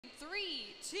3,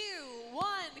 2, 1,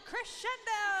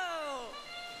 crescendo!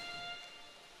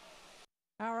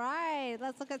 All right,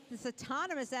 let's look at this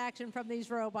autonomous action from these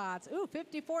robots. Ooh,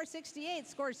 5468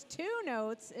 scores 2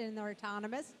 notes in their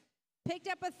autonomous, picked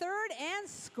up a third and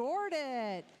scored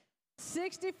it.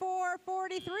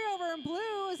 6443 over in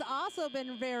blue has also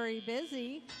been very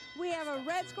busy. We have a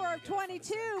red score of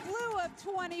 22, blue of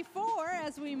 24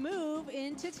 as we move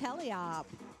into teleop.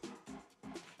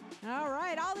 All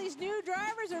right, all these new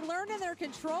drivers are learning their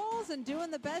controls and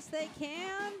doing the best they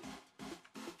can.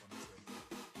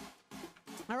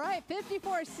 All right,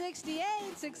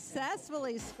 5468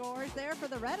 successfully scores there for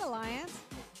the Red Alliance.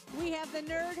 We have the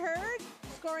Nerd Herd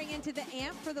scoring into the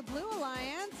Amp for the Blue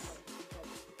Alliance.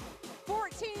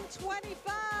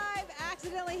 1425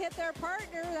 accidentally hit their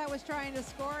partner that was trying to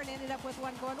score and ended up with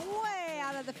one going way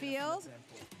out of the field.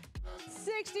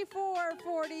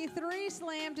 6443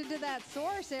 slammed into that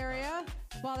source area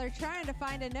while they're trying to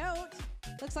find a note.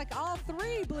 Looks like all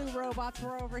 3 blue robots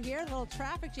were over here. A little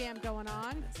traffic jam going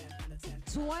on.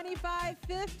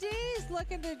 2550's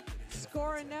looking to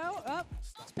score a note. Oh,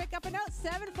 let's pick up a note.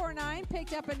 749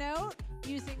 picked up a note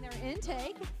using their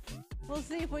intake. We'll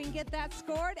see if we can get that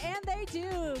scored, and they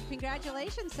do.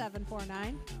 Congratulations,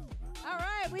 749. All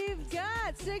right, we've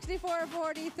got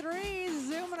 6443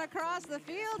 zooming across the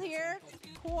field here.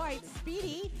 Quite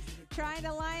speedy. Trying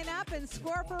to line up and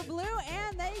score for blue,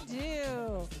 and they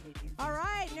do. All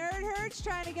right, Nerd Herd's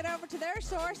trying to get over to their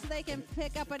source so they can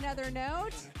pick up another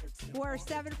note. Where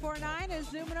 749 is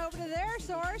zooming over to their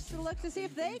source to look to see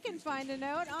if they can find a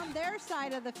note on their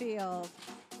side of the field.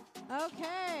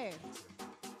 Okay.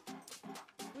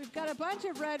 We've got a bunch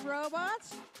of red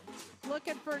robots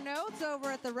looking for notes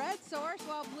over at the red source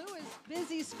while blue is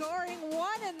busy scoring.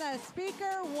 One in the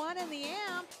speaker, one in the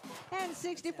amp. And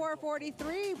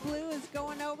 6443, blue is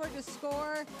going over to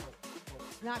score.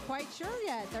 Not quite sure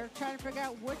yet. They're trying to figure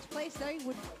out which place they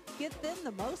would get them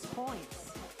the most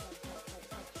points.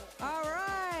 All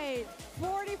right,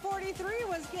 4043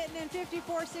 was getting in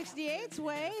 5468's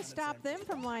way. Stopped them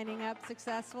from lining up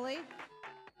successfully.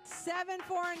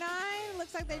 749,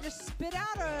 looks like they just spit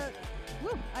out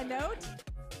a note.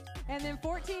 And then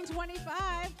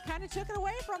 1425 kind of took it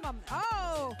away from them.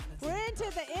 Oh, we're into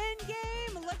the end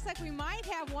game. It looks like we might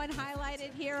have one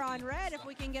highlighted here on red if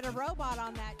we can get a robot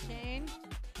on that chain.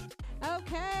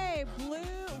 Okay,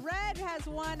 red has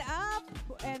one up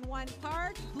and one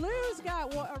parked. Blue's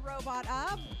got a robot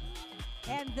up.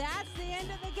 And that's the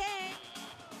end of the game.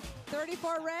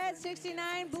 34 red,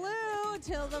 69 blue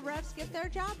until the refs get their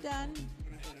job done.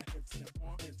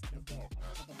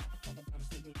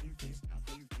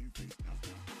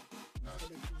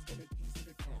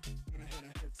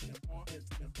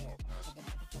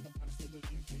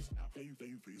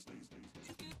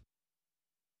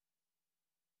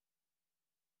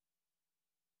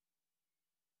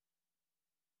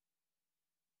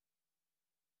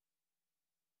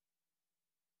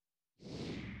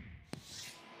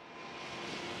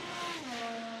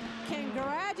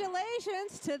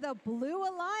 Congratulations to the Blue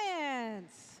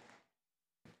Alliance.